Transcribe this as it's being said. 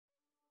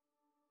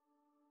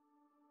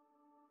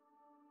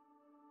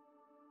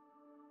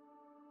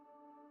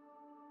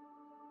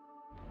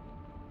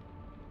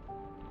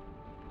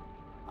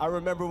I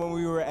remember when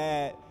we were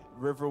at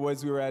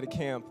Riverwoods, we were at a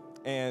camp,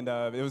 and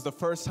it was the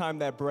first time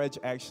that Breje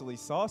actually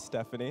saw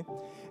Stefanie,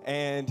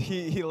 and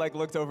he like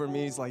looked over at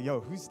me, he's like, yo,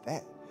 who's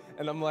that?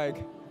 And I'm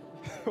like,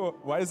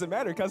 why does it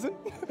matter, cousin?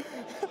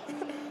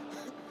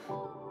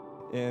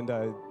 And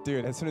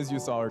dude, as soon as you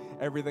saw her,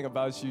 everything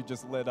about you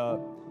just lit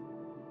up.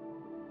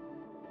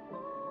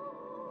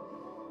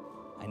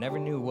 I never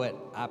knew what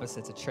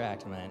opposites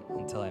attract meant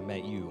until I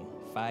met you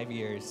 5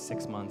 years,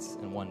 6 months,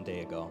 and 1 day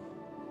ago.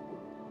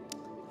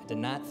 I did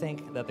not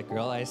think that the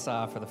girl I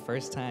saw for the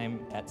first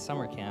time at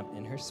summer camp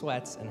in her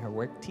sweats and her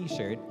work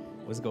t-shirt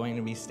was going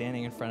to be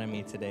standing in front of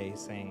me today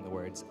saying the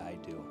words, I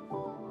do.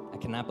 I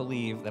cannot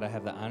believe that I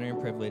have the honor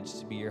and privilege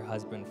to be your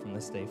husband from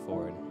this day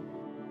forward.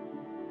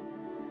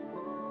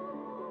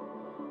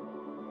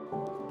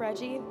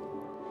 Breje,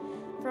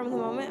 from the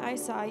moment I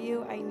saw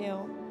you, I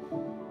knew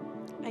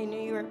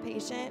you were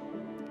patient,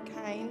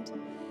 kind,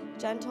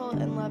 gentle,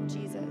 and loved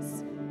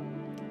Jesus.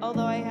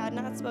 Although I had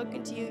not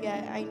spoken to you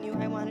yet, I knew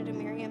I wanted to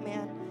marry a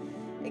man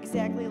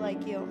exactly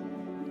like you.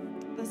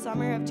 The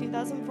summer of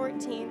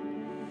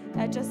 2014,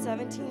 at just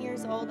 17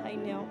 years old, I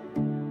knew.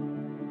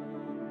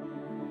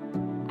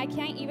 I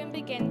can't even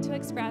begin to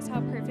express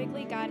how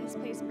perfectly God has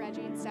placed Breje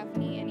and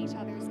Stefanie in each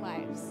other's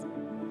lives.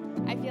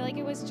 I feel like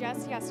it was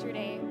just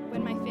yesterday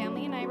when my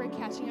family and I were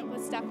catching up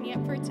with Stefanie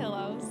at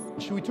Portillo's.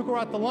 We took her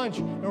out to lunch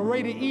and we're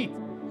ready to eat.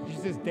 She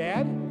says,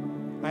 Dad,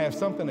 I have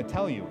something to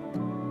tell you.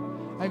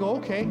 I go,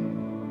 okay.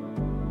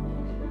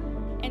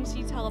 And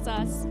she tells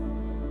us,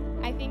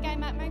 I think I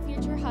met my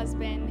future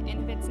husband,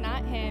 and if it's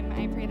not him,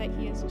 I pray that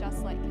he is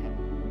just like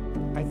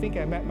him. I think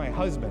I met my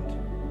husband.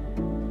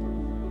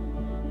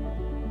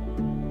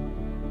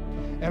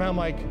 And I'm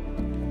like,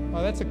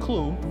 oh, that's a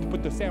clue to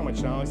put the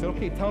sandwich down. I said,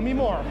 okay, tell me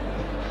more.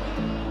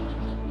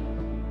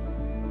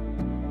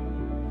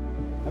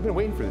 I've been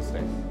waiting for this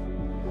day.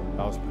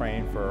 I was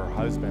praying for her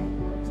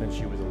husband since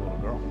she was a little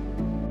girl.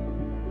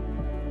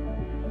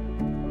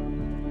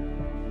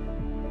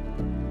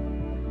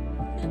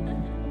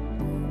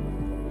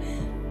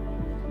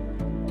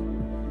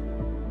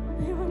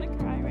 I want to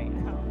cry right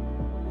now.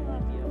 I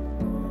love you.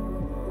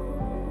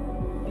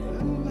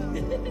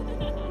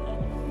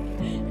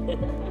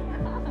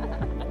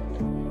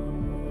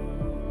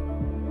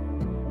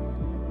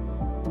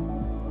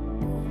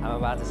 I'm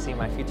about to see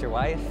my future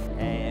wife,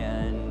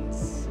 and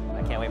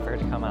I can't wait for her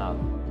to come out.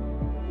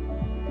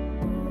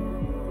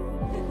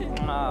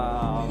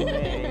 Oh,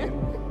 babe.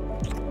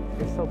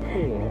 You're so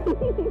pretty.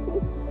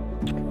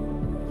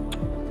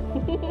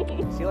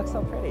 She looks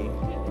so pretty.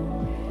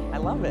 I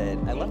love it.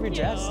 I love your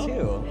dress,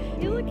 too.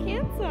 You look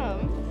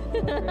handsome.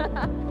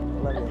 I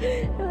love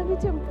you. I love you,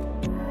 too.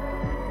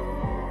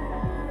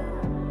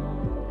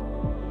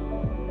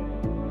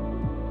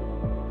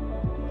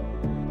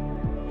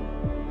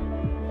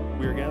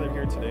 We are gathered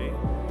here today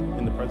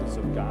in the presence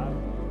of God,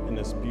 in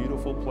this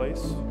beautiful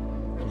place,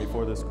 and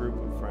before this group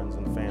of friends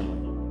and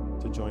family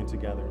to join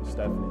together,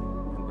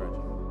 Stefanie and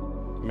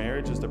Breje.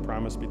 Marriage is the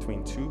promise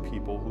between two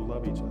people who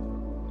love each other,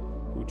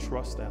 who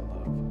trust that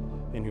love,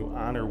 and who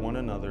honor one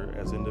another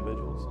as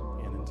individuals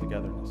and in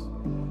togetherness,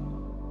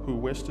 who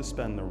wish to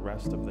spend the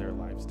rest of their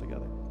lives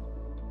together.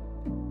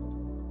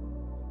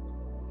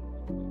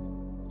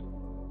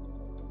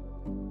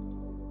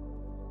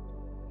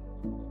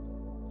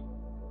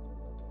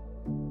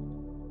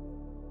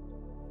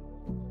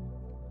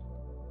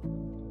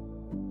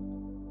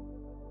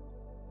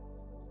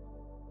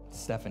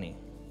 Stefanie,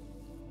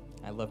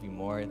 I love you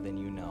more than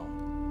you know.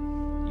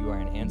 You are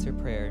an answered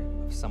prayer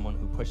of someone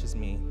who pushes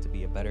me to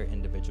be a better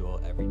individual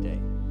every day.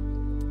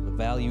 The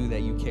value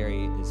that you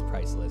carry is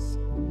priceless.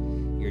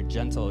 Your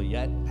gentle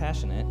yet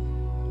passionate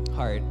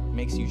heart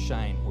makes you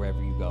shine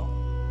wherever you go.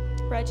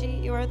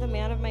 Breje, you are the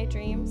man of my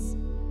dreams.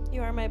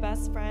 You are my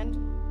best friend.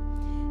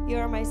 You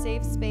are my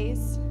safe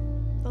space.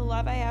 The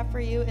love I have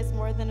for you is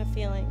more than a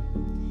feeling.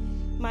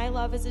 My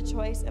love is a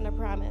choice and a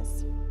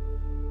promise.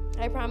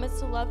 I promise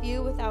to love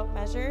you without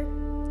measure.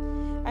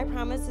 I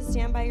promise to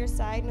stand by your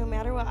side no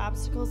matter what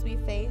obstacles we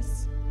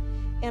face.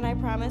 And I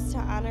promise to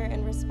honor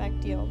and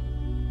respect you.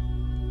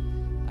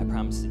 I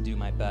promise to do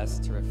my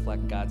best to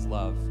reflect God's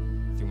love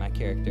through my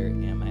character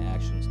and my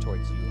actions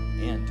towards you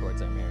and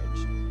towards our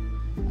marriage.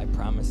 I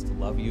promise to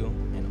love you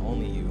and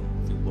only you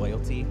through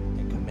loyalty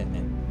and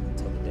commitment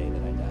until the day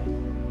that I die.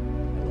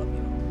 I love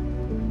you.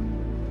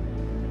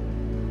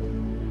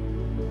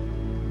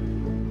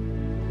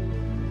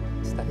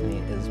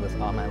 Stefanie, it is with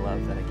all my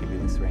love that I give you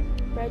this ring.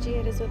 Breje,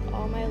 it is with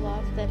all my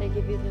love that I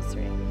give you this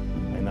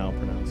ring. I now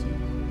pronounce you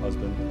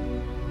husband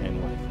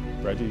and wife.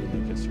 Breje, you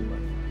may kiss your wife.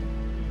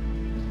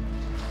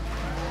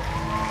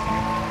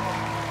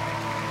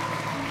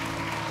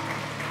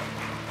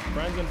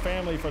 Friends and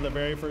family, for the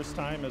very first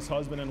time as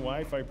husband and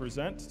wife, I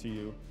present to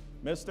you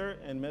Mr.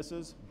 and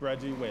Mrs.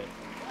 Breje Whitt.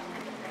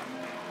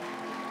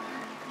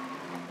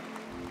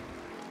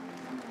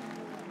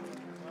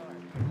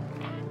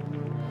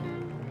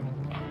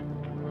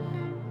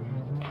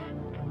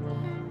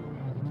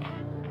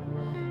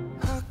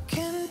 I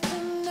can't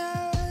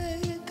deny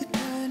the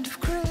kind of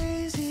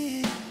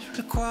crazy it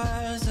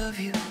requires of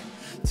you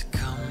to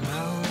come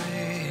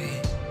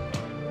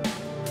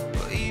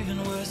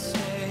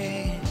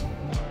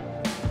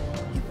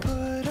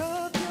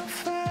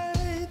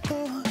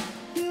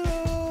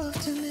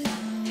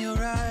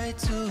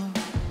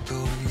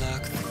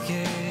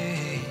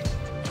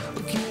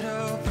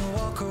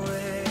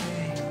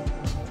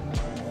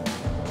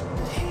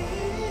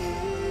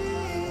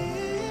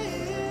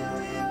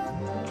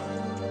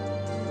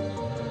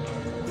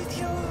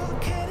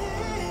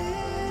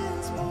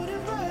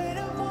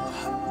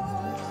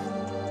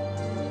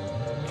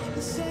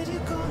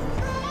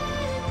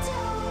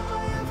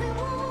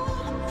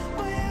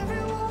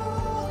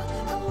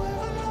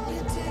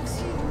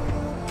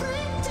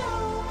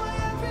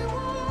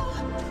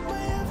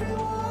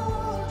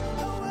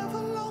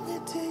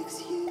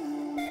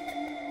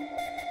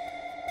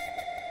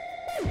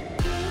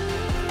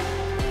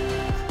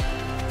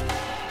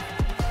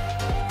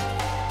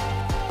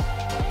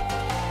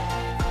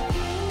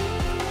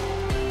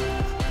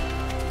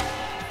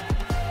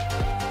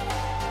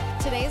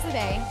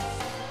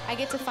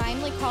get to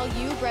finally call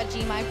you,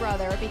 Breje, my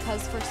brother,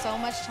 because for so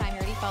much time you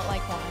already felt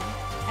like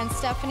one. And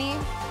Stefanie,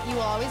 you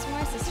will always be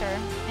my sister,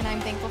 and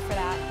I'm thankful for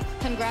that.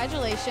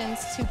 Congratulations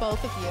to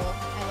both of you.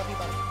 I love you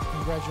both.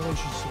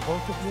 Congratulations to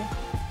both of you.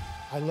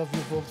 I love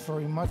you both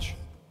very much.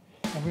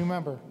 And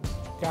remember,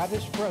 God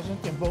is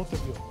present in both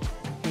of you.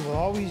 He will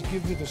always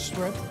give you the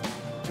strength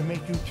to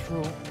make you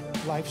through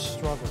life's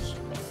struggles.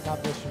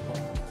 God bless you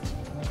both.